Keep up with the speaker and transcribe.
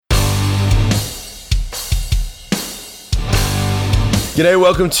G'day,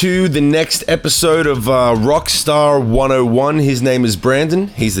 welcome to the next episode of Rockstar 101. His name is Brandon.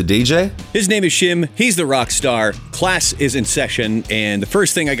 He's the DJ. His name is Shim. He's the rock star. Class is in session, and the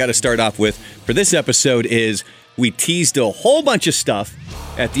first thing I got to start off with for this episode is we teased a whole bunch of stuff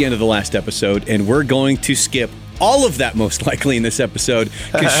at the end of the last episode, and we're going to skip all of that most likely in this episode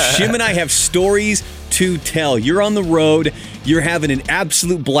because Shim and I have stories to tell. You're on the road. You're having an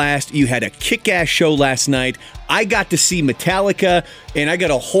absolute blast. You had a kick-ass show last night. I got to see Metallica, and I got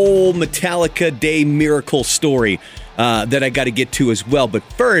a whole Metallica Day Miracle story that I got to get to as well. But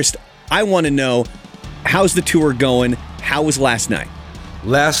first, I want to know, how's the tour going? How was last night?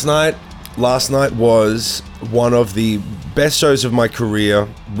 Last night was one of the best shows of my career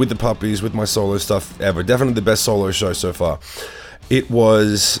with the Puppies, with my solo stuff ever. Definitely the best solo show so far. It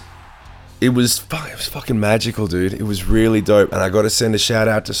was fucking magical, dude. It was really dope. And I got to send a shout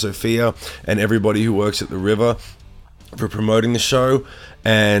out to Sophia and everybody who works at the River for promoting the show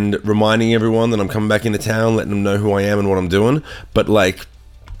and reminding everyone that I'm coming back into town, letting them know who I am and what I'm doing. But like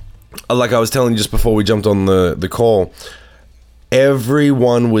I was telling you just before we jumped on the call,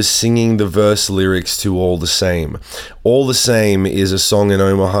 everyone was singing the verse lyrics to All the Same. All the Same is a song in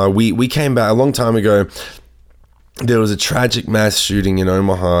Omaha. We came back a long time ago. There was a tragic mass shooting in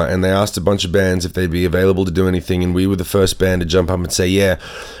Omaha, and they asked a bunch of bands if they'd be available to do anything, and we were the first band to jump up and say, yeah,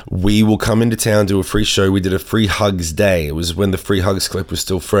 we will come into town, do a free show. We did a Free Hugs Day. It was when the Free Hugs clip was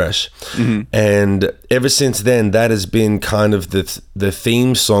still fresh. Mm-hmm. And ever since then, that has been kind of the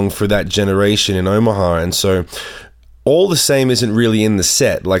theme song for that generation in Omaha. And so All the Same isn't really in the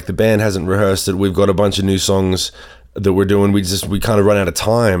set. Like, the band hasn't rehearsed it. We've got a bunch of new songs that we're doing. We kind of run out of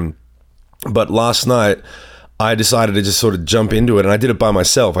time. But last night, I decided to just sort of jump into it, and I did it by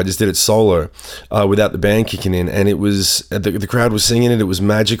myself. I just did it solo without the band kicking in, and it was the crowd was singing it. It was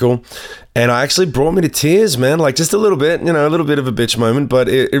magical, and it actually brought me to tears, man. Like, just a little bit, a little bit of a bitch moment, but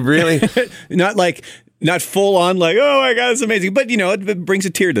it really not full on like, oh my God, it's amazing, but it brings a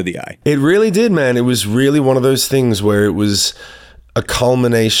tear to the eye. It really did, man. It was really one of those things where it was a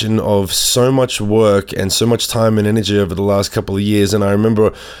culmination of so much work and so much time and energy over the last couple of years. And I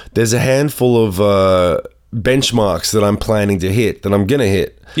remember there's a handful of benchmarks that I'm planning to hit, that I'm gonna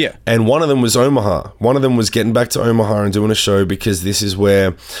hit. Yeah. And one of them was Omaha. One of them was getting back to Omaha and doing a show, because this is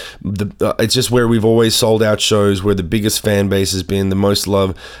where it's just where we've always sold out shows, where the biggest fan base has been, the most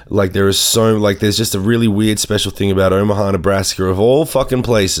love. Like, there's just a really weird special thing about Omaha, Nebraska, of all fucking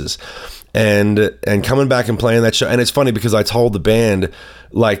places. And coming back and playing that show. And it's funny because I told the band,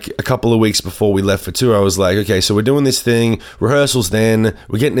 like, a couple of weeks before we left for tour, I was like, okay, so we're doing this thing, rehearsals then,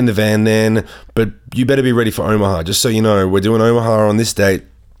 we're getting in the van then, but you better be ready for Omaha. Just so you know, we're doing Omaha on this date,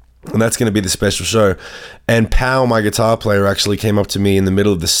 and that's going to be the special show. And Powell, my guitar player, actually came up to me in the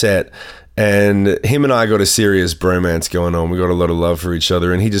middle of the set, and him and I got a serious bromance going on. We got a lot of love for each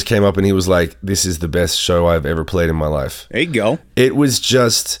other, and he just came up and he was like, this is the best show I've ever played in my life. There you go. It was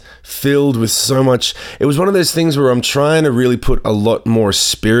just filled with so much. It was one of those things where I'm trying to really put a lot more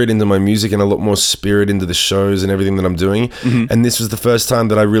spirit into my music and a lot more spirit into the shows and everything that I'm doing. Mm-hmm. And this was the first time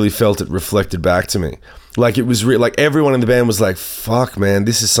that I really felt it reflected back to me. Like, it was like everyone in the band was like, fuck, man,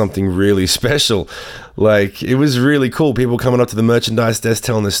 this is something really special. Like, it was really cool. People coming up to the merchandise desk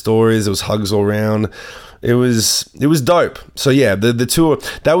telling their stories. There was hugs all around. It was dope. So yeah, the tour,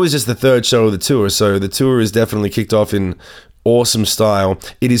 that was just the third show of the tour. So the tour is definitely kicked off in awesome style.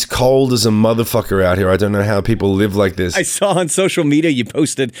 It is cold as a motherfucker out here. I don't know how people live like this. I saw on social media you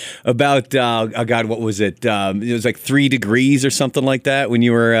posted about oh God, what was it? It was like 3 degrees or something like that when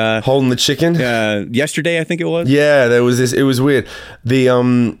you were holding the chicken yesterday, I think it was. Yeah, there was this. It was weird.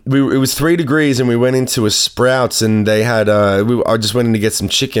 It was 3 degrees, and we went into a Sprouts, and they had I just went in to get some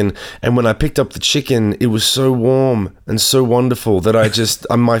chicken, and when I picked up the chicken, it was so warm and so wonderful that I just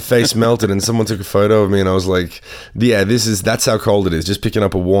my face melted, and someone took a photo of me, and I was like, yeah, that's how cold it is. Just picking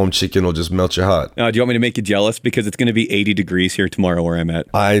up a warm chicken will just melt your heart. Do you want me to make you jealous? Because it's going to be 80 degrees here tomorrow where I'm at.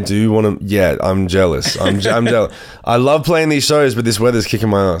 I do want to. Yeah, I'm jealous. I'm jealous. I love playing these shows, but this weather's kicking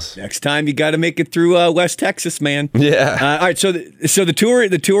my ass. Next time you got to make it through West Texas, man. Yeah. All right. So the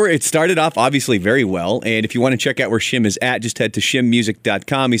tour, it started off obviously very well. And if you want to check out where Shim is at, just head to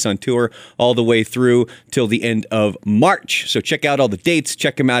shimmusic.com. He's on tour all the way through till the end of March. So check out all the dates.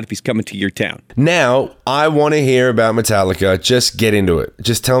 Check him out if he's coming to your town. Now, I want to hear about Metallica. Just get into it.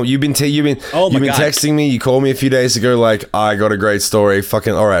 Just tell me. You've been texting me. You called me a few days ago like, I got a great story.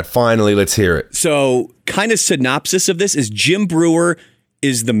 Fucking all right. Finally, let's hear it. So kind of synopsis of this is Jim Breuer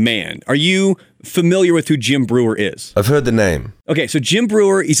is the man. Are you familiar with who Jim Breuer is? I've heard the name. Okay, so Jim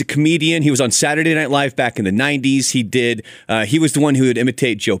Breuer, he's a comedian. He was on Saturday Night Live back in the 90s. He was the one who would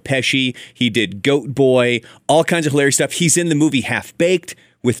imitate Joe Pesci. He did Goat Boy, all kinds of hilarious stuff. He's in the movie Half Baked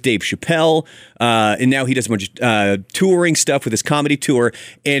with Dave Chappelle, and now he does a bunch of touring stuff with his comedy tour.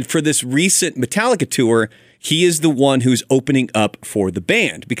 And for this recent Metallica tour, he is the one who's opening up for the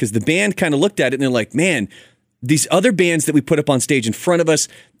band, because the band kind of looked at it and they're like, man, these other bands that we put up on stage in front of us,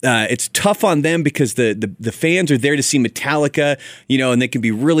 it's tough on them because the fans are there to see Metallica, and they can be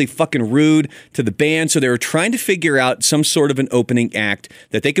really fucking rude to the band. So they were trying to figure out some sort of an opening act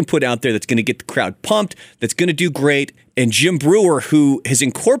that they can put out there that's going to get the crowd pumped, that's going to do great. And Jim Breuer, who has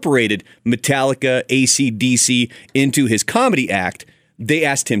incorporated Metallica, AC/DC into his comedy act, they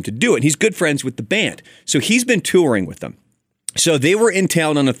asked him to do it. And he's good friends with the band. So he's been touring with them. So they were in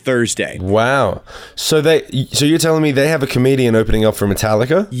town on a Thursday. Wow. So you're telling me they have a comedian opening up for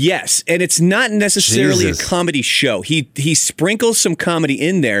Metallica? Yes, and it's not necessarily Jesus. a comedy show. He sprinkles some comedy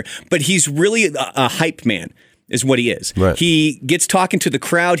in there, but he's really a hype man is what he is. Right. He gets talking to the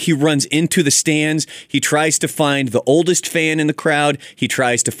crowd. He runs into the stands. He tries to find the oldest fan in the crowd. He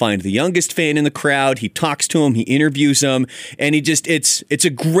tries to find the youngest fan in the crowd. He talks to him. He interviews them, and it's a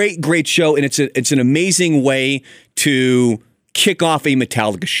great show, and it's an amazing way to kick off a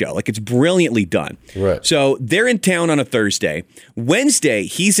Metallica show. Like, it's brilliantly done. Right. So they're in town on a Thursday. Wednesday,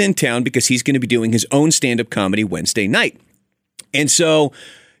 he's in town because he's going to be doing his own stand-up comedy Wednesday night. And so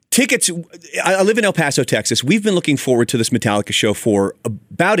tickets, I live in El Paso, Texas. We've been looking forward to this Metallica show for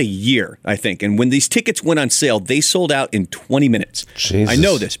about a year, I think. And when these tickets went on sale, they sold out in 20 minutes. Jesus. I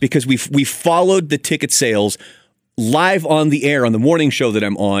know this because we followed the ticket sales live on the air on the morning show that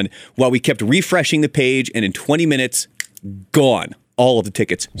I'm on while we kept refreshing the page, and in 20 minutes, gone. All of the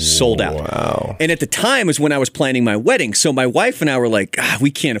tickets sold out. Wow. And at the time was when I was planning my wedding. So my wife and I were like, we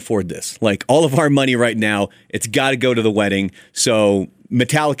can't afford this. Like, all of our money right now, it's got to go to the wedding. So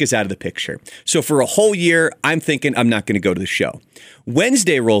Metallica's out of the picture. So for a whole year, I'm thinking I'm not going to go to the show.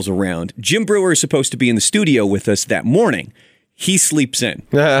 Wednesday rolls around. Jim Breuer is supposed to be in the studio with us that morning. He sleeps in.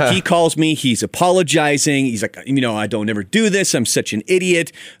 He calls me. He's apologizing. He's like, I don't ever do this. I'm such an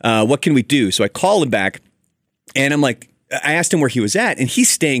idiot. What can we do? So I call him back, and I'm like, I asked him where he was at, and he's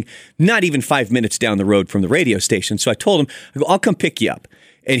staying not even 5 minutes down the road from the radio station. So I told him, I'll come pick you up.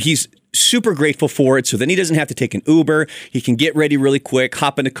 And he's super grateful for it. So then he doesn't have to take an Uber. He can get ready really quick,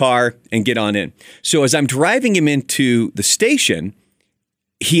 hop in the car, and get on in. So as I'm driving him into the station,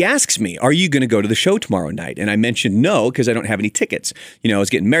 he asks me, are you going to go to the show tomorrow night? And I mentioned no, because I don't have any tickets. I was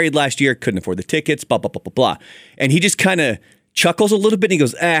getting married last year, couldn't afford the tickets, blah, blah, blah, blah, blah. And he just kind of chuckles a little bit, and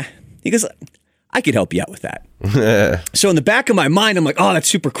he goes, I could help you out with that. So in the back of my mind, I'm like, oh, that's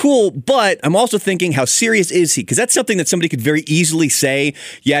super cool. But I'm also thinking, how serious is he? Because that's something that somebody could very easily say,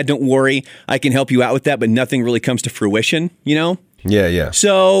 yeah, don't worry, I can help you out with that, but nothing really comes to fruition, Yeah.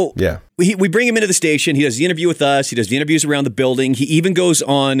 So Yeah. we bring him into the station. He does the interview with us. He does the interviews around the building. He even goes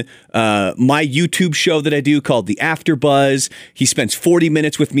on my YouTube show that I do called The After Buzz. He spends 40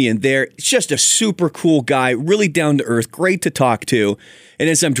 minutes with me in there. It's just a super cool guy, really down to earth, great to talk to. And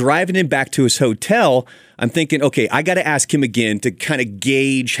as I'm driving him back to his hotel, I'm thinking, okay, I got to ask him again to kind of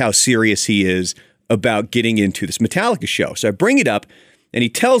gauge how serious he is about getting into this Metallica show. So I bring it up, and he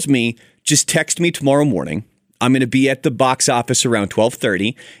tells me, just text me tomorrow morning. I'm going to be at the box office around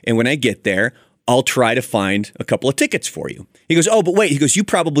 12:30, and when I get there, I'll try to find a couple of tickets for you. He goes, oh, but wait. He goes, you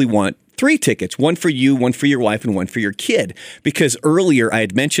probably want 3 tickets, one for you, one for your wife, and one for your kid. Because earlier I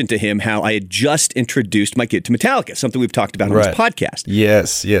had mentioned to him how I had just introduced my kid to Metallica, something we've talked about on this podcast.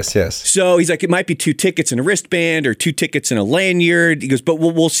 Yes. So he's like, it might be 2 tickets and a wristband or 2 tickets and a lanyard. He goes, but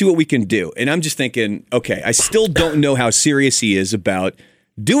we'll see what we can do. And I'm just thinking, okay, I still don't know how serious he is about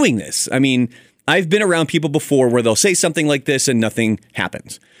doing this. I mean, I've been around people before where they'll say something like this and nothing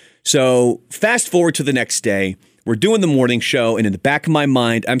happens. So fast forward to the next day, we're doing the morning show, and in the back of my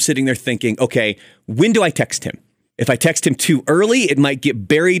mind, I'm sitting there thinking, okay, when do I text him? If I text him too early, it might get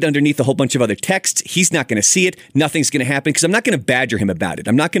buried underneath a whole bunch of other texts. He's not going to see it. Nothing's going to happen because I'm not going to badger him about it.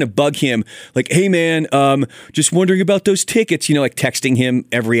 I'm not going to bug him like, hey, man, just wondering about those tickets, like texting him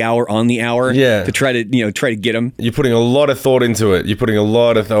every hour on the hour to try to get him. You're putting a lot of thought into it.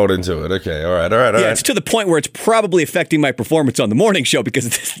 Okay, all right. Yeah, it's to the point where it's probably affecting my performance on the morning show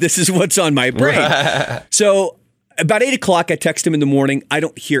because this is what's on my brain. So about 8 o'clock, I text him in the morning. I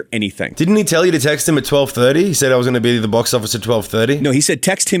don't hear anything. Didn't he tell you to text him at 12:30? He said I was going to be at the box office at 12:30? No, he said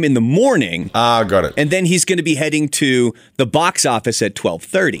text him in the morning. Ah, got it. And then he's going to be heading to the box office at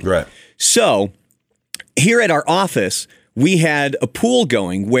 12:30. Right. So here at our office, we had a pool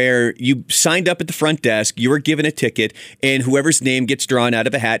going where you signed up at the front desk, you were given a ticket, and whoever's name gets drawn out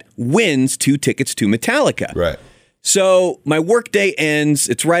of a hat wins 2 tickets to Metallica. Right. So my workday ends.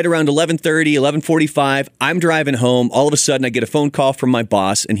 It's right around 11:30, 11:45. I'm driving home. All of a sudden, I get a phone call from my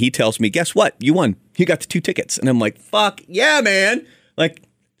boss, and he tells me, guess what? You won. You got the 2 tickets. And I'm like, fuck yeah, man. Like,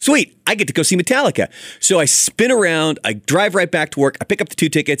 sweet. I get to go see Metallica. So I spin around. I drive right back to work. I pick up the 2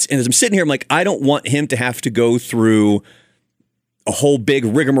 tickets. And as I'm sitting here, I'm like, I don't want him to have to go through a whole big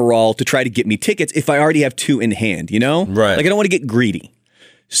rigmarole to try to get me tickets if I already have 2 in hand, you know? Right. Like, I don't want to get greedy.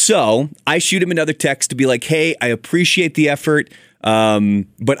 So I shoot him another text to be like, hey, I appreciate the effort,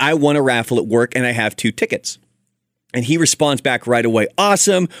 but I won a raffle at work and I have 2 tickets. And he responds back right away,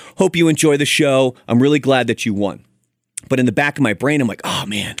 awesome. Hope you enjoy the show. I'm really glad that you won. But in the back of my brain, I'm like, oh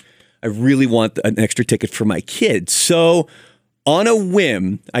man, I really want an extra ticket for my kids. So on a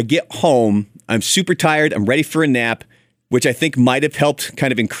whim, I get home. I'm super tired. I'm ready for a nap, which I think might have helped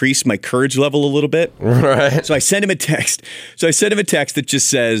kind of increase my courage level a little bit. Right. So I sent him a text. That just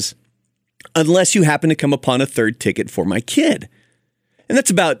says, unless you happen to come upon a 3rd ticket for my kid. And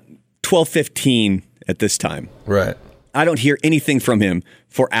that's about 12:15 at this time. Right. I don't hear anything from him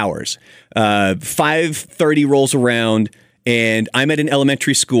for hours. 5:30 rolls around, and I'm at an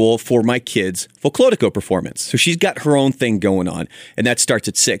elementary school for my kids' Folklórico performance. So she's got her own thing going on, and that starts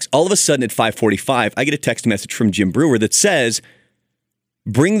at 6. All of a sudden at 5:45, I get a text message from Jim Breuer that says,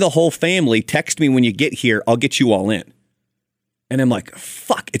 bring the whole family, text me when you get here, I'll get you all in. And I'm like,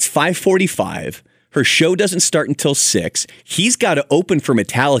 fuck, it's 5:45. Her show doesn't start until 6. He's got to open for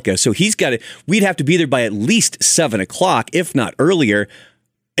Metallica, so we'd have to be there by at least 7 o'clock, if not earlier.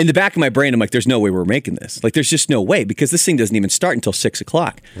 In the back of my brain, I'm like, there's no way we're making this. Like, there's just no way, because this thing doesn't even start until 6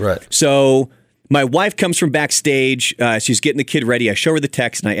 o'clock. Right. So my wife comes from backstage. She's getting the kid ready. I show her the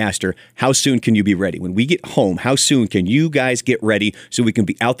text, and I asked her, how soon can you be ready? When we get home, how soon can you guys get ready so we can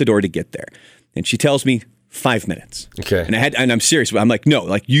be out the door to get there? And she tells me, 5 minutes. Okay. And I'm serious. I'm like, no,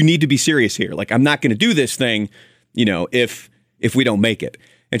 like, you need to be serious here. Like, I'm not going to do this thing, if we don't make it.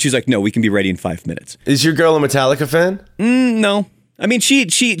 And she's like, no, we can be ready in 5 minutes. Is your girl a Metallica fan? No. I mean,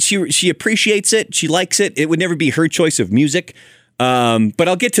 she appreciates it. She likes it. It would never be her choice of music. But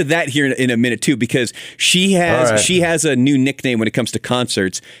I'll get to that here in a minute too, because she has a new nickname when it comes to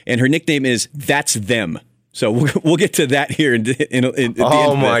concerts, and her nickname is That's Them. So we'll get to that here in the end.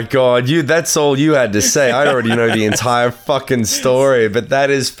 Oh my God, that's all you had to say. I already know the entire fucking story, but that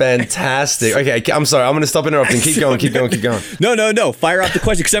is fantastic. Okay, I'm sorry. I'm going to stop interrupting. Keep going. No. Fire off the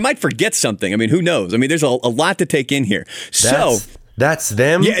question, because I might forget something. I mean, who knows? I mean, there's a lot to take in here. That's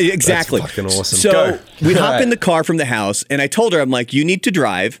them? Yeah, exactly. That's fucking awesome. So we hop in the car from the house, and I told her, I'm like, you need to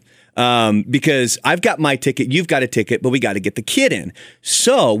drive. Because I've got my ticket, you've got a ticket, but we got to get the kid in.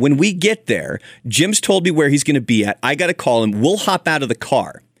 So when we get there, Jim's told me where he's going to be at. I got to call him. We'll hop out of the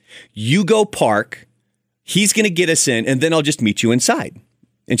car. You go park. He's going to get us in, and then I'll just meet you inside.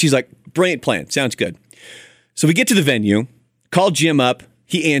 And she's like, brilliant plan. Sounds good. So we get to the venue, call Jim up.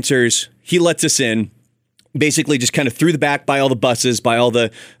 He answers. He lets us in. Basically just kind of through the back by all the buses, by all the,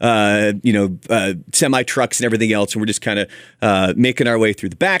 semi trucks and everything else. And we're just kind of making our way through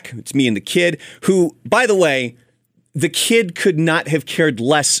the back. It's me and the kid, who, by the way, the kid could not have cared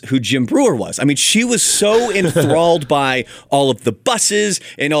less who Jim Breuer was. I mean, she was so enthralled by all of the buses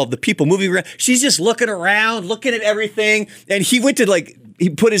and all of the people moving around. She's just looking around, looking at everything. And he went to he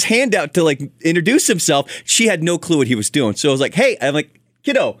put his hand out to introduce himself. She had no clue what he was doing. So I was like, hey, I'm like,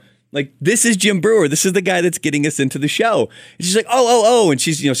 kiddo, like, this is Jim Breuer. This is the guy that's getting us into the show. And she's like, oh. And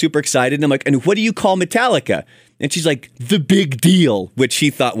she's, super excited. And I'm like, and what do you call Metallica? And she's like, The Big Deal, which she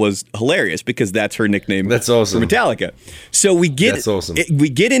thought was hilarious because that's her nickname. That's awesome. For Metallica. So we get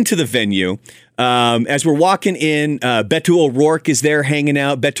into the venue. As we're walking in, Beto O'Rourke is there hanging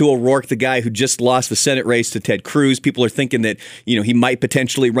out. Beto O'Rourke, the guy who just lost the Senate race to Ted Cruz. People are thinking that, he might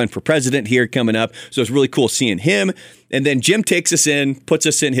potentially run for president here coming up. So it's really cool seeing him. And then Jim takes us in, puts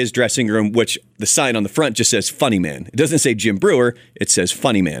us in his dressing room, which the sign on the front just says Funny Man. It doesn't say Jim Breuer. It says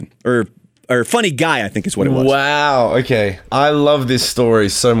Funny Man. Or Funny Guy, I think is what it was. Wow. Okay. I love this story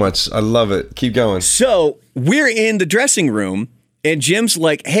so much. I love it. Keep going. So we're in the dressing room, and Jim's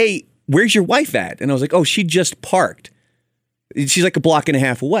like, hey, where's your wife at? And I was like, oh, she just parked. She's like a block and a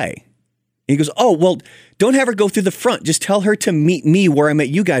half away. And he goes, oh, well, don't have her go through the front. Just tell her to meet me where I met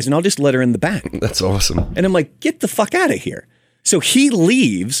you guys, and I'll just let her in the back. That's awesome. And I'm like, get the fuck out of here. So he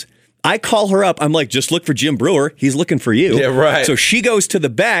leaves. I call her up. I'm like, just look for Jim Breuer. He's looking for you. Yeah, right. So she goes to the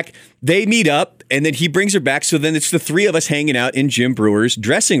back. They meet up, and then he brings her back. So then it's the three of us hanging out in Jim Brewer's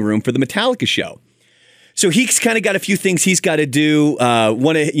dressing room for the Metallica show. So he's kind of got a few things he's got to do.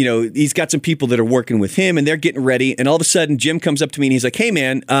 He's got some people that are working with him, and they're getting ready. And all of a sudden, Jim comes up to me and he's like, "Hey,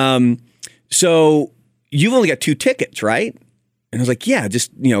 man, so you've only got 2 tickets, right?" And I was like, "Yeah,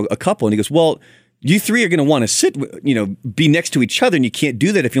 just a couple." And he goes, "Well, you 3 are going to want to sit, be next to each other, and you can't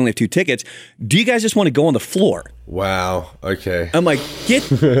do that if you only have 2 tickets. Do you guys just want to go on the floor?" Wow. Okay. I'm like, "Get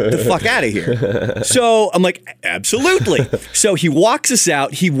the fuck out of here." So I'm like, "Absolutely." So he walks us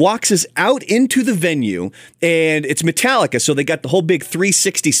out. He walks us out into the venue, and it's Metallica. So they got the whole big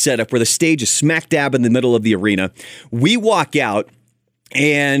 360 setup where the stage is smack dab in the middle of the arena. We walk out.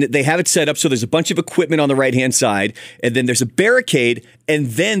 And they have it set up so there's a bunch of equipment on the right-hand side, and then there's a barricade, and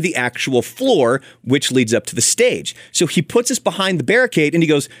then the actual floor, which leads up to the stage. So he puts us behind the barricade, and he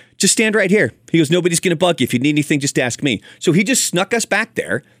goes, "Just stand right here." He goes, "Nobody's going to bug you. If you need anything, just ask me." So he just snuck us back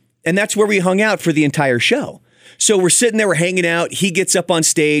there, and that's where we hung out for the entire show. So we're sitting there, we're hanging out. He gets up on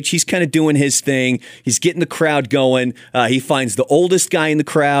stage. He's kind of doing his thing. He's getting the crowd going. He finds the oldest guy in the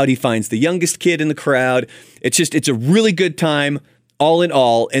crowd. He finds the youngest kid in the crowd. It's a really good time. All in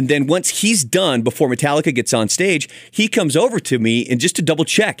all, and then once he's done, before Metallica gets on stage, he comes over to me and just to double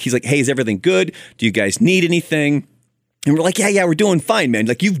check, he's like, "Hey, is everything good? Do you guys need anything?" And we're like, yeah, we're doing fine, man.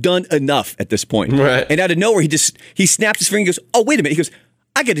 Like, you've done enough at this point. Right. And out of nowhere, he snaps his finger and goes, "Oh, wait a minute." He goes,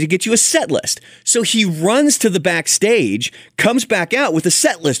 "I got to get you a set list." So he runs to the backstage, comes back out with a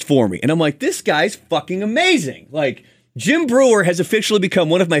set list for me. And I'm like, this guy's fucking amazing. Like, Jim Breuer has officially become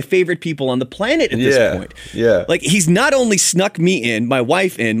one of my favorite people on the planet at this point. Yeah. Like, he's not only snuck me in, my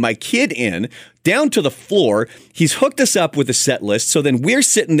wife in, my kid in, down to the floor, he's hooked us up with a set list. So then we're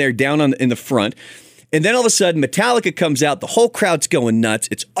sitting there down in the front. And then all of a sudden, Metallica comes out. The whole crowd's going nuts.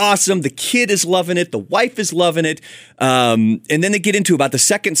 It's awesome. The kid is loving it. The wife is loving it. And then they get into about the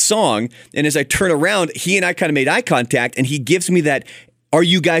second song. And as I turn around, he and I kind of made eye contact. And he gives me that, "Are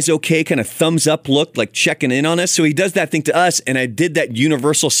you guys okay?" kind of thumbs up look, like checking in on us. So he does that thing to us, and I did that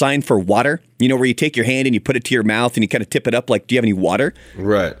universal sign for water, where you take your hand and you put it to your mouth and you kind of tip it up like, "Do you have any water?"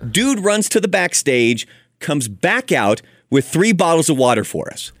 Right. Dude runs to the backstage, comes back out with 3 bottles of water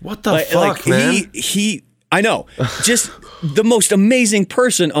for us. What the fuck, man? I know, just the most amazing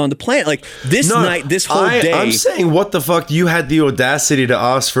person on the planet. Like, this night, this whole day. I'm saying, what the fuck? You had the audacity to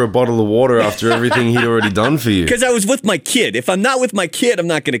ask for a bottle of water after everything he'd already done for you. Because I was with my kid. If I'm not with my kid, I'm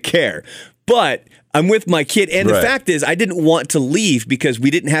not going to care. But I'm with my kid. And the fact is, I didn't want to leave because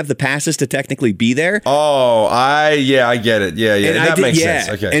we didn't have the passes to technically be there. Oh, I get it. Yeah. That makes sense.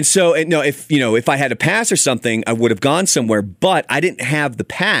 Okay. And so, if I had a pass or something, I would have gone somewhere. But I didn't have the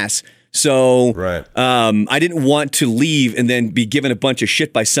pass. So I didn't want to leave and then be given a bunch of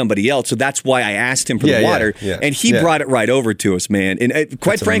shit by somebody else. So that's why I asked him for the water. And he brought it right over to us, man. And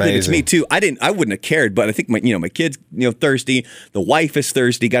quite frankly, it's me too. I wouldn't have cared, but I think my kid's thirsty. The wife is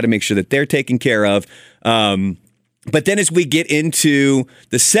thirsty. Got to make sure that they're taken care of. But then as we get into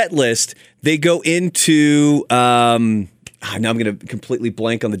the set list, they go into now I'm going to completely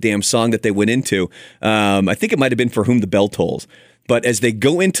blank on the damn song that they went into. I think it might have been For Whom the Bell Tolls. But as they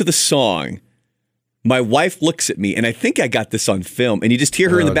go into the song, my wife looks at me, and I think I got this on film, and you just hear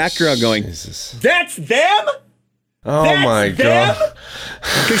her in the background going, "That's them? Oh, That's my them?" God.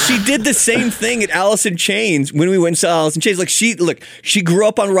 Because she did the same thing at Alice in Chains when we went to Alice in Chains. Like, she grew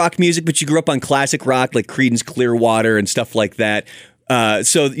up on rock music, but she grew up on classic rock, like Creedence Clearwater and stuff like that.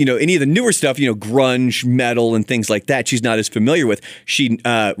 So, any of the newer stuff, grunge, metal, and things like that, she's not as familiar with. She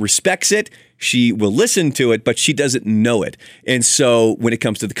respects it. She will listen to it, but she doesn't know it. And so when it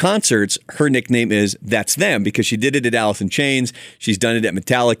comes to the concerts, her nickname is That's Them, because she did it at Alice in Chains. She's done it at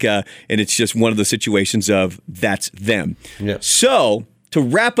Metallica. And it's just one of those situations of That's Them. Yeah. So to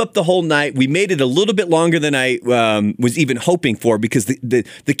wrap up the whole night, we made it a little bit longer than I was even hoping for, because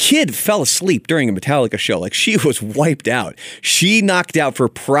the kid fell asleep during a Metallica show. Like, she was wiped out. She knocked out for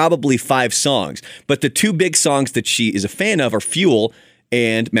probably 5 songs. But the 2 big songs that she is a fan of are Fuel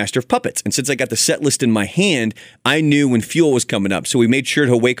and Master of Puppets. And since I got the set list in my hand, I knew when Fuel was coming up. So we made sure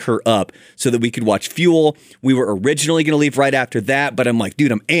to wake her up so that we could watch Fuel. We were originally going to leave right after that, but I'm like,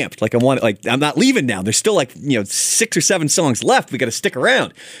 dude, I'm amped. Like, I'm not leaving now. There's still 6 or 7 songs left. We got to stick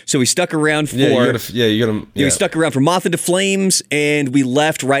around. So we stuck around for... We stuck around for Moth into Flames, and we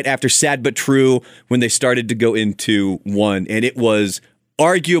left right after Sad But True when they started to go into One. And it was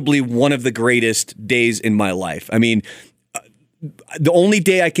arguably one of the greatest days in my life. I mean... the only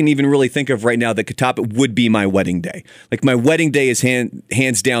day I can even really think of right now that could top it would be my wedding day. Like, my wedding day is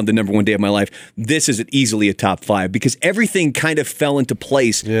hands down the number 1 day of my life. This is easily a top 5 because everything kind of fell into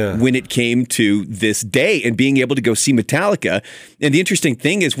place when it came to this day and being able to go see Metallica. And the interesting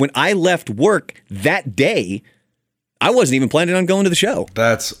thing is, when I left work that day, I wasn't even planning on going to the show.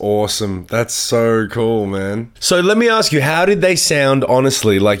 That's awesome. That's so cool, man. So let me ask you, how did they sound,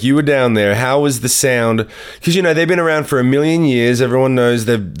 honestly? Like, you were down there. How was the sound? Because, you know, they've been around for a million years. Everyone knows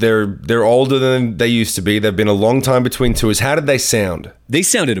they're older than they used to be. They've been a long time between tours. How did they sound? They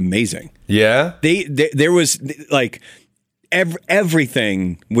sounded amazing. Yeah? There was, like,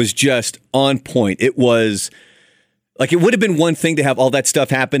 everything was just on point. It was... Like, it would have been one thing to have all that stuff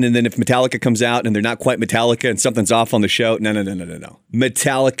happen, and then if Metallica comes out and they're not quite Metallica and something's off on the show, no.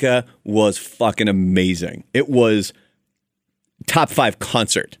 Metallica was fucking amazing. It was top 5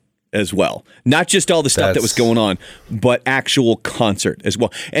 concert as well. Not just all the stuff that was going on, but actual concert as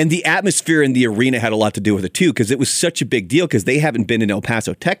well. And the atmosphere in the arena had a lot to do with it, too, because it was such a big deal, because they haven't been in El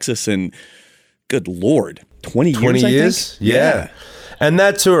Paso, Texas, in, good Lord, 20 years, 20 years? Yeah. And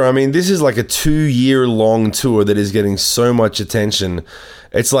that tour, I mean, this is like a 2-year-long tour that is getting so much attention.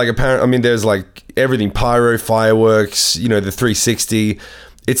 It's like apparent. I mean, there's like everything, pyro, fireworks, you know, the 360.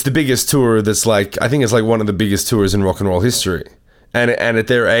 It's the biggest tour that's like, I think it's like one of the biggest tours in rock and roll history. And at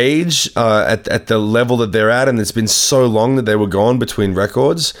their age, at the level that they're at, and it's been so long that they were gone between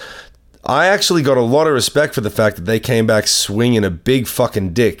records, I actually got a lot of respect for the fact that they came back swinging a big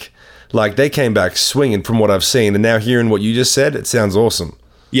fucking dick. Like, they came back swinging from what I've seen. And now hearing what you just said, it sounds awesome.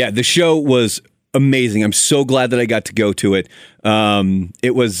 Yeah, the show was amazing. I'm so glad that I got to go to it.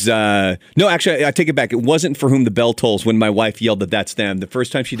 It was... no, actually, I take it back. It wasn't For Whom the Bell Tolls when my wife yelled that that's them. The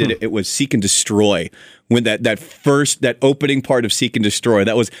first time she did it, it was Seek and Destroy. When that opening part of Seek and Destroy,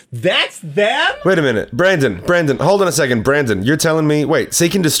 that's them? Wait a minute. Brandon, hold on a second. Brandon, you're telling me... Wait,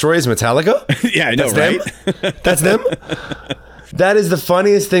 Seek and Destroy is Metallica? Yeah, I know, that's right? Them? That's them? That is the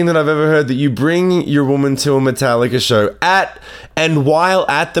funniest thing that I've ever heard, that you bring your woman to a Metallica show while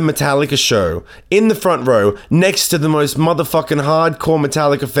at the Metallica show, in the front row, next to the most motherfucking hardcore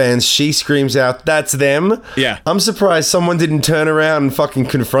Metallica fans, she screams out, "That's them." Yeah. I'm surprised someone didn't turn around and fucking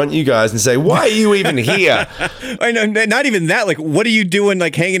confront you guys and say, "Why are you even here?" I know, not even that. Like, what are you doing,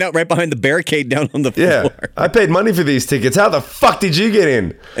 like, hanging out right behind the barricade down on the floor? Yeah, I paid money for these tickets. How the fuck did you get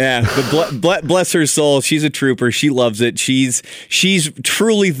in? Yeah, but bless her soul. She's a trooper. She loves it. She's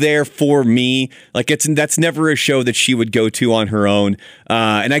truly there for me. Like, that's never a show that she would go to on her own.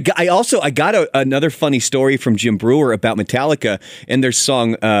 And I got another funny story from Jim Brewer about Metallica and their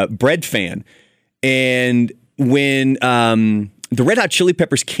song "Bread Fan." And when the Red Hot Chili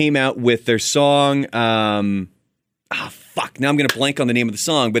Peppers came out with their song, now I'm going to blank on the name of the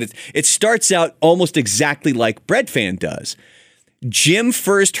song, but it starts out almost exactly like Bread Fan does. Jim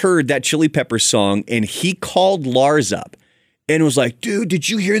first heard that Chili Peppers song, and he called Lars up and was like, "Dude, did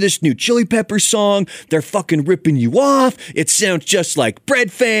you hear this new Chili Peppers song? They're fucking ripping you off. It sounds just like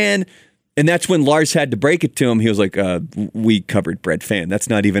Bread Fan." And that's when Lars had to break it to him. He was like, "We covered Bread Fan. That's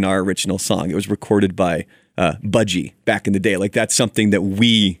not even our original song. It was recorded by Budgie back in the day. Like, that's something that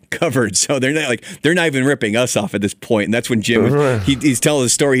we covered." So they're not even ripping us off at this point. And that's when Jim he's telling the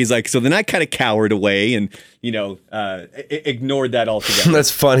story. He's like, "So then I kind of cowered away and ignored that altogether."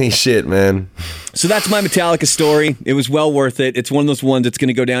 That's funny shit, man. So that's my Metallica story. It was well worth it. It's one of those ones that's going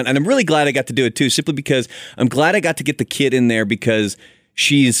to go down, and I'm really glad I got to do it too. Simply because I'm glad I got to get the kid in there, because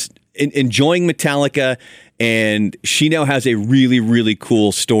she's enjoying Metallica. And she now has a really, really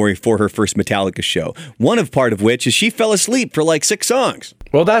cool story for her first Metallica show. Part of which is she fell asleep for like 6 songs.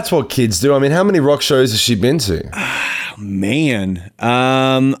 Well, that's what kids do. I mean, how many rock shows has she been to? Man,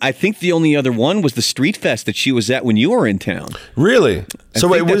 I think the only other one was the Street Fest that she was at when you were in town. Really?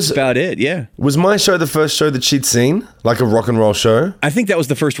 That's about it, yeah. Was my show the first show that she'd seen? Like a rock and roll show? I think that was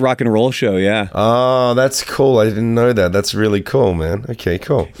the first rock and roll show, yeah. Oh, that's cool. I didn't know that. That's really cool, man. Okay,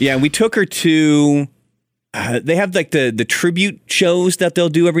 cool. Yeah, and we took her to... they have like the tribute shows that they'll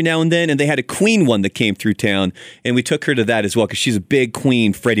do every now and then, and they had a Queen one that came through town, and we took her to that as well because she's a big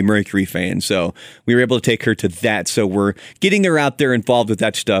Queen Freddie Mercury fan. So we were able to take her to that. So we're getting her out there involved with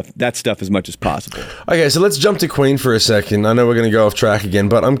that stuff as much as possible. Okay, so let's jump to Queen for a second. I know we're going to go off track again,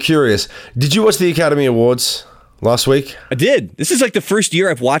 but I'm curious. Did you watch the Academy Awards last week? I did. This is like the first year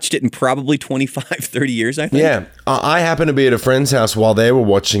I've watched it in probably 25, 30 years, I think. Yeah. I happened to be at a friend's house while they were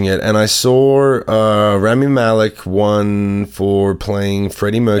watching it, and I saw Rami Malek won for playing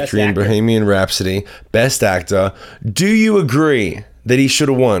Freddie Mercury in Bohemian Rhapsody, Best Actor. Do you agree that he should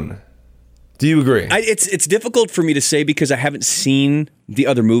have won? Do you agree? It's difficult for me to say because I haven't seen the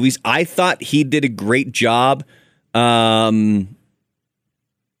other movies. I thought he did a great job. Man,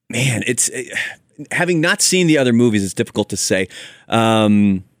 it's... Having not seen the other movies, it's difficult to say.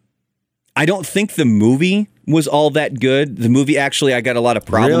 I don't think the movie was all that good. The movie, actually, I got a lot of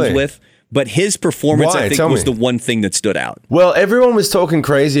problems with. But his performance, I think, was the one thing that stood out. Well, everyone was talking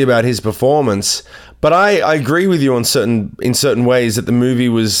crazy about his performance, But I agree with you in certain ways that the movie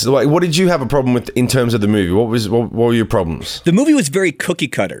was like. What did you have a problem with in terms of the movie? What were your problems? The movie was very cookie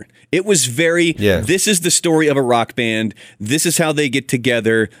cutter. It was very, this is the story of a rock band. This is how they get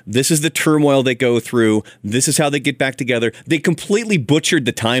together. This is the turmoil they go through. This is how they get back together. They completely butchered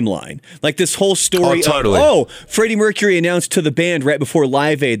the timeline. Like this whole story of, Freddie Mercury announced to the band right before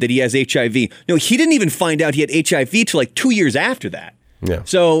Live Aid that he has HIV. No, he didn't even find out he had HIV till like 2 years after that. Yeah.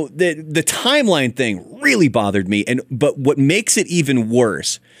 So the timeline thing really bothered me. But what makes it even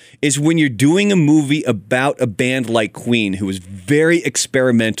worse is when you're doing a movie about a band like Queen, who was very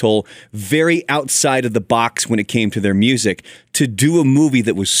experimental, very outside of the box when it came to their music, to do a movie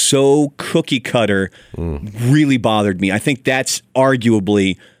that was so cookie cutter really bothered me. I think that's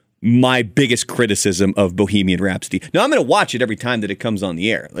arguably my biggest criticism of Bohemian Rhapsody. Now, I'm going to watch it every time that it comes on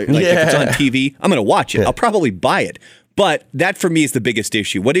the air. Like if it's on TV, I'm going to watch it. I'll probably buy it. But that, for me, is the biggest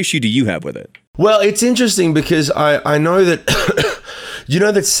issue. What issue do you have with it? Well, it's interesting because I know that... You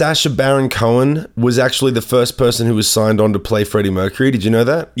know that Sacha Baron Cohen was actually the first person who was signed on to play Freddie Mercury? Did you know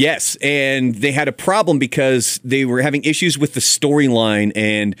that? Yes, and they had a problem because they were having issues with the storyline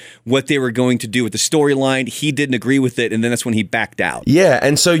and what they were going to do with the storyline. He didn't agree with it, and then that's when he backed out. Yeah,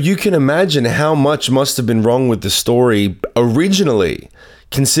 and so you can imagine how much must have been wrong with the story originally,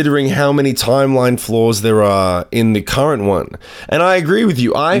 considering how many timeline flaws there are in the current one. And I agree with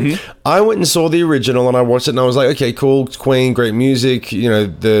you. I went and saw the original and I watched it and I was like, okay, cool, it's Queen, great music, you know,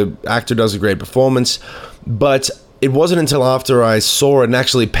 the actor does a great performance. But it wasn't until after I saw it and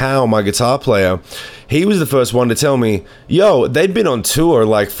actually Powell, my guitar player, he was the first one to tell me, yo, they'd been on tour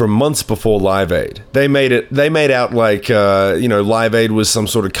like for months before Live Aid. They made out like, Live Aid was some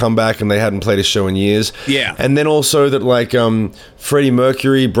sort of comeback and they hadn't played a show in years. Yeah. And then also that like Freddie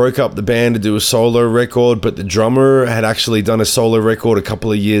Mercury broke up the band to do a solo record, but the drummer had actually done a solo record a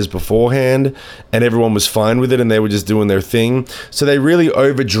couple of years beforehand and everyone was fine with it and they were just doing their thing. So they really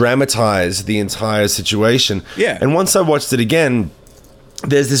over-dramatized the entire situation. Yeah. And once I watched it again,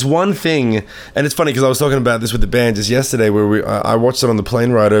 there's this one thing, and it's funny because I was talking about this with the band just yesterday where I watched it on the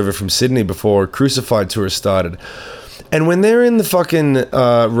plane ride over from Sydney before Crucified Tour started. And when they're in the fucking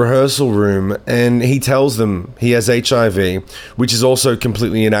rehearsal room and he tells them he has HIV, which is also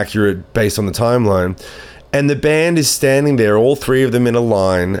completely inaccurate based on the timeline, and the band is standing there, all three of them in a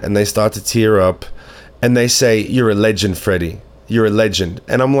line, and they start to tear up, and they say, "You're a legend, Freddie. You're a legend."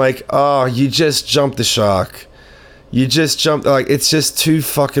 And I'm like, oh, you just jumped the shark. You just jumped, like, it's just too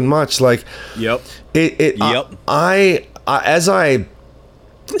fucking much. Like, yep. I as I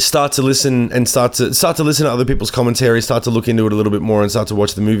start to listen and start to listen to other people's commentary, start to look into it a little bit more and start to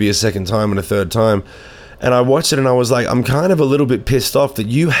watch the movie a second time and a third time. And I watched it and I was like, I'm kind of a little bit pissed off that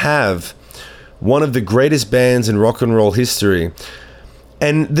you have one of the greatest bands in rock and roll history.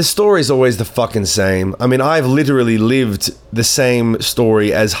 And the story is always the fucking same. I mean, I've literally lived the same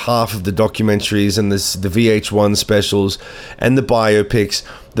story as half of the documentaries and the VH1 specials and the biopics,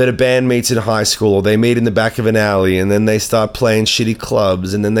 that a band meets in high school or they meet in the back of an alley and then they start playing shitty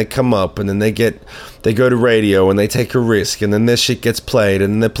clubs and then they come up and then they go to radio and they take a risk and then their shit gets played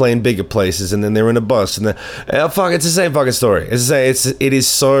and then they're playing bigger places and then they're in a bus and it's the same fucking story. It is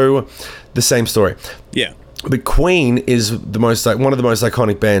so the same story. Yeah. But Queen is one of the most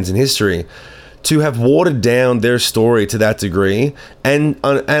iconic bands in history. To have watered down their story to that degree, and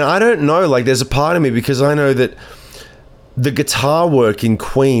I don't know, like, there's a part of me, because I know that the guitar work in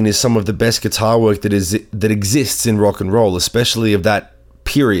Queen is some of the best guitar work that exists in rock and roll, especially of that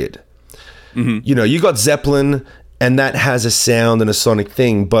period. Mm-hmm. You know, you got Zeppelin, and that has a sound and a sonic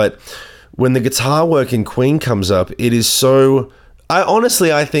thing, but when the guitar work in Queen comes up, it is so...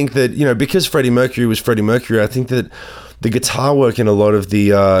 I think that, you know, because Freddie Mercury was Freddie Mercury, I think that the guitar work in a lot of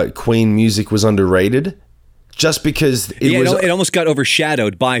the Queen music was underrated, just because it almost got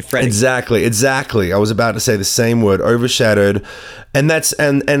overshadowed by Freddie. Exactly. I was about to say the same word, overshadowed, and that's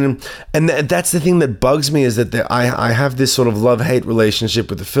that's the thing that bugs me, is that I have this sort of love-hate relationship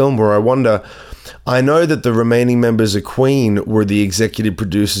with the film where I wonder. I know that the remaining members of Queen were the executive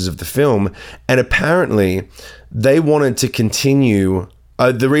producers of the film, and apparently they wanted to continue.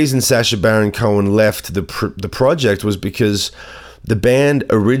 The reason Sacha Baron Cohen left the project was because the band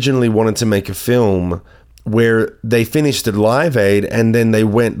originally wanted to make a film where they finished at Live Aid and then they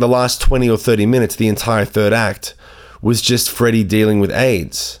went, the last 20 or 30 minutes, the entire third act was just Freddie dealing with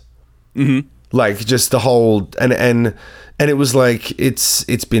AIDS. Mm-hmm. Like, just the whole, and it was like,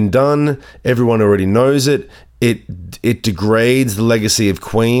 it's been done. Everyone already knows it. It degrades the legacy of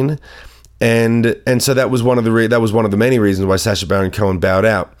Queen. And so that was one of the many reasons why Sacha Baron Cohen bowed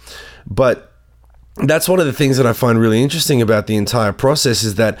out. But that's one of the things that I find really interesting about the entire process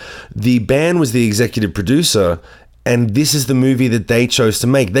is that the band was the executive producer, and this is the movie that they chose to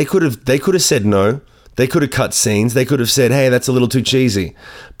make. They could have said no. They could have cut scenes. They could have said, "Hey, that's a little too cheesy,"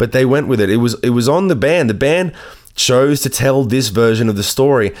 but they went with it. It was on the band. The band chose to tell this version of the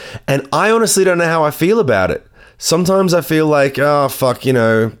story, and I honestly don't know how I feel about it. Sometimes I feel like, oh fuck,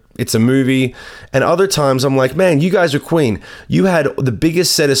 it's a movie. And other times I'm like, man, you guys are Queen. You had the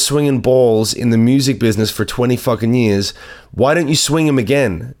biggest set of swinging balls in the music business for 20 fucking years. Why don't you swing them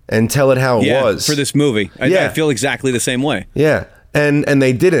again and tell it how it was? For this movie. I feel exactly the same way. Yeah. And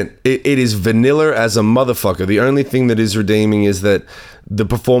they didn't. It is vanilla as a motherfucker. The only thing that is redeeming is that the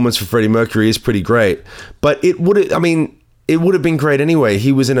performance for Freddie Mercury is pretty great. But it would have been great anyway.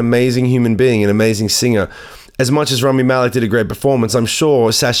 He was an amazing human being, an amazing singer. As much as Rami Malek did a great performance, I'm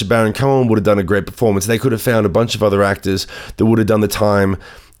sure Sacha Baron Cohen would have done a great performance. They could have found a bunch of other actors that would have done the time.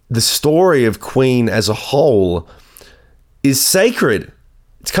 The story of Queen as a whole is sacred.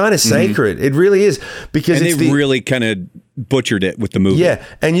 It's kind of sacred. It really is. Because and they really kind of butchered it with the movie. Yeah.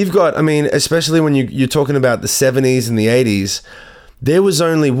 And you've got, especially when you're talking about the 70s and the 80s, there was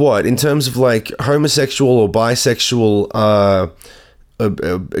only in terms of like homosexual or bisexual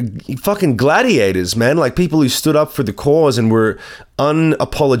fucking gladiators, man. Like people who stood up for the cause and were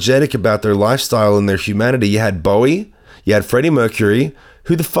unapologetic about their lifestyle and their humanity. You had Bowie, you had Freddie Mercury.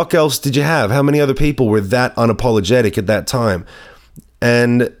 Who the fuck else did you have? How many other people were that unapologetic at that time?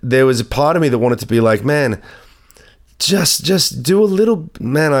 And there was a part of me that wanted to be like, man, just do a little,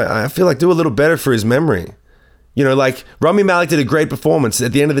 man, I feel like do a little better for his memory. Like Rami Malek did a great performance.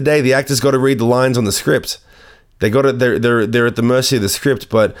 At the end of the day, the actors got to read the lines on the script. They got it. They're at the mercy of the script,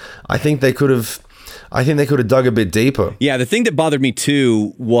 but I think they could have dug a bit deeper. Yeah, the thing that bothered me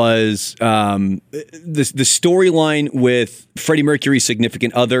too was the storyline with Freddie Mercury's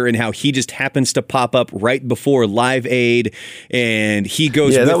significant other and how he just happens to pop up right before Live Aid, and he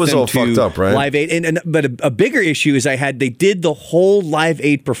goes. Yeah, with that was them all to fucked up, right? Live Aid, but a bigger issue is they did the whole Live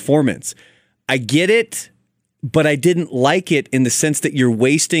Aid performance. I get it, but I didn't like it in the sense that you're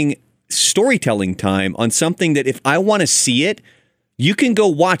wasting storytelling time on something that if I want to see it, you can go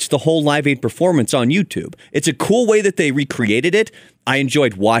watch the whole Live Aid performance on YouTube. It's a cool way that they recreated it. I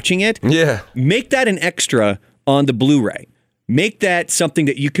enjoyed watching it. Yeah. Make that an extra on the Blu-ray. Make that something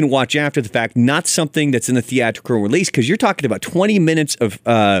that you can watch after the fact, not something that's in the theatrical release, because you're talking about 20 minutes of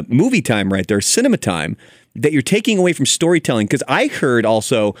movie time right there, cinema time, that you're taking away from storytelling. Because I heard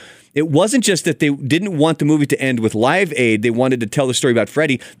also, it wasn't just that they didn't want the movie to end with Live Aid. They wanted to tell the story about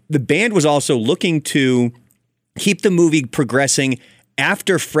Freddie. The band was also looking to keep the movie progressing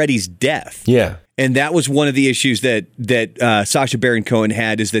after Freddie's death. Yeah. And that was one of the issues that Sacha Baron Cohen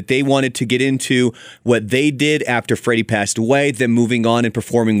had, is that they wanted to get into what they did after Freddie passed away, then moving on and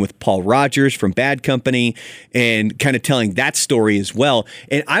performing with Paul Rogers from Bad Company and kind of telling that story as well.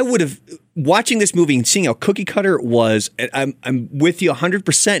 And I would have, watching this movie and seeing how cookie cutter it was, I'm with you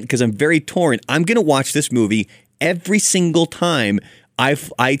 100% because I'm very torn. I'm going to watch this movie every single time I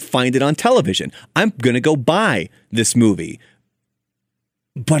find it on television. I'm going to go buy this movie.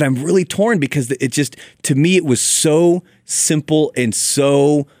 But I'm really torn because it just, to me, it was so simple and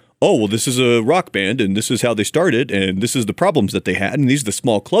so, oh, well, this is a rock band and this is how they started and this is the problems that they had and these are the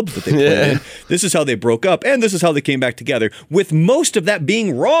small clubs that they played in. This is how they broke up and this is how they came back together, with most of that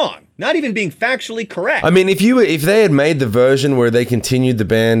being wrong, not even being factually correct. If they had made the version where they continued the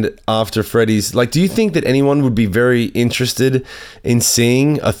band after Freddie's, like, do you think that anyone would be very interested in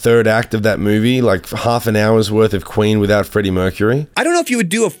seeing a third act of that movie, like half an hour's worth of Queen without Freddie Mercury? I don't know if you would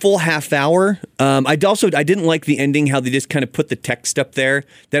do a full half hour. I didn't like the ending, how they just kind of put the text up there.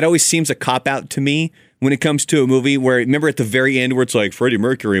 That always seems a cop-out to me when it comes to a movie where, remember at the very end where it's like Freddie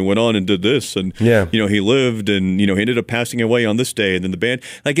Mercury went on and did this and, he lived and, he ended up passing away on this day. And then the band,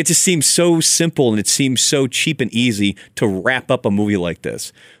 like, it just seems so simple and it seems so cheap and easy to wrap up a movie like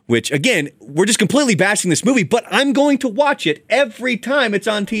this, which, again, we're just completely bashing this movie, but I'm going to watch it every time it's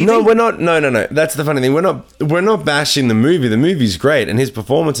on TV. No, we're not. No. That's the funny thing. We're not bashing the movie. The movie's great and his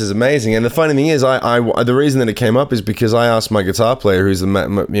performance is amazing. And the funny thing is, the reason that it came up is because I asked my guitar player, who's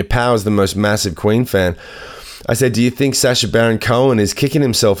Power's the most massive Queen fan. I said, do you think Sacha Baron Cohen is kicking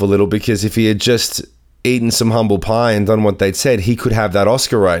himself a little because if he had just eaten some humble pie and done what they'd said, he could have that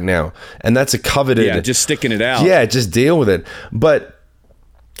Oscar right now? And that's a coveted... Yeah, just sticking it out. Yeah, just deal with it. But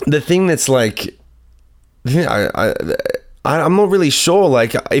the thing that's like... I'm not really sure,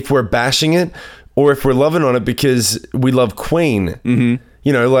 like, if we're bashing it or if we're loving on it because we love Queen.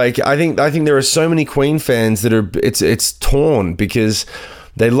 Mm-hmm. Like, I think there are so many Queen fans that are... It's torn because...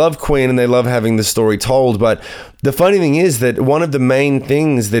 They love Queen and they love having the story told. But the funny thing is that one of the main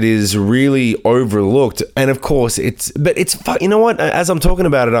things that is really overlooked, and of course you know what? As I'm talking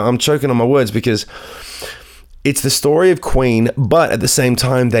about it, I'm choking on my words because it's the story of Queen, but at the same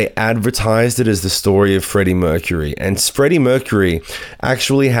time, they advertised it as the story of Freddie Mercury. And Freddie Mercury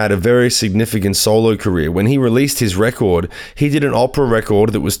actually had a very significant solo career. When he released his record, he did an opera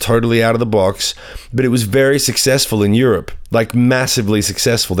record that was totally out of the box, but it was very successful in Europe, like massively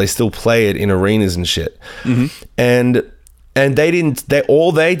successful. They still play it in arenas and shit. Mm-hmm. And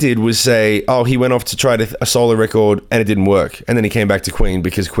all they did was say, oh, he went off to try a solo record and it didn't work. And then he came back to Queen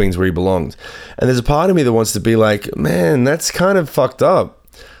because Queen's where he belonged. And there's a part of me that wants to be like, man, that's kind of fucked up.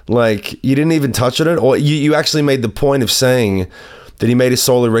 Like, you didn't even touch on it. Or you actually made the point of saying that he made a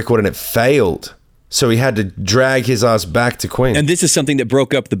solo record and it failed. So he had to drag his ass back to Queen. And this is something that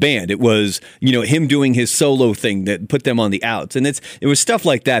broke up the band. It was, him doing his solo thing that put them on the outs. And it was stuff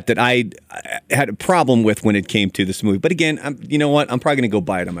like that I had a problem with when it came to this movie. But again, you know what? I'm probably going to go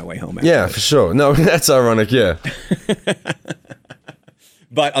buy it on my way home. Yeah, for sure. No, that's ironic, yeah.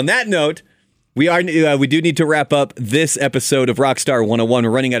 But on that note, we do need to wrap up this episode of Rockstar 101. We're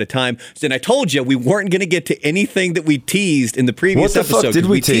running out of time. And I told you we weren't going to get to anything that we teased in the previous episode. What the fuck did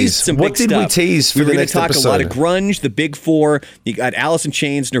we tease? What did we tease for the next episode? We were going to talk a lot of grunge, the Big Four. You got Alice in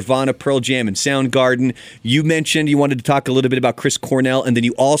Chains, Nirvana, Pearl Jam, and Soundgarden. You mentioned you wanted to talk a little bit about Chris Cornell, and then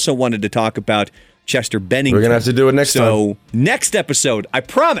you also wanted to talk about Chester Bennington. We're going to have to do it next time. So, next episode, I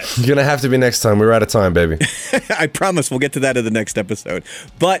promise. It's going to have to be next time. We're out of time, baby. I promise we'll get to that in the next episode.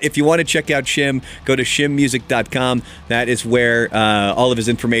 But if you want to check out Shim, go to shimmusic.com. That is where all of his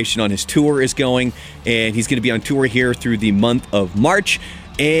information on his tour is going. And he's going to be on tour here through the month of March.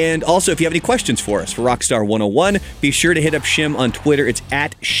 And also, if you have any questions for us for Rockstar 101, be sure to hit up Shim on Twitter. It's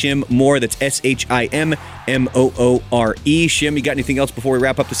at ShimMoore. That's ShimMoore. Shim, you got anything else before we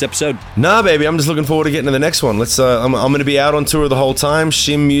wrap up this episode? Nah, baby. I'm just looking forward to getting to the next one. Let's. I'm going to be out on tour the whole time.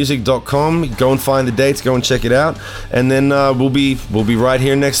 Shimmusic.com. Go and find the dates. Go and check it out. And then we'll be right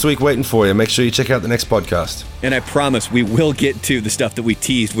here next week waiting for you. Make sure you check out the next podcast. And I promise we will get to the stuff that we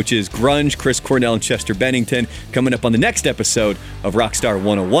teased, which is grunge, Chris Cornell, and Chester Bennington, coming up on the next episode of Rockstar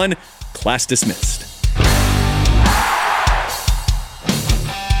 101. Class dismissed.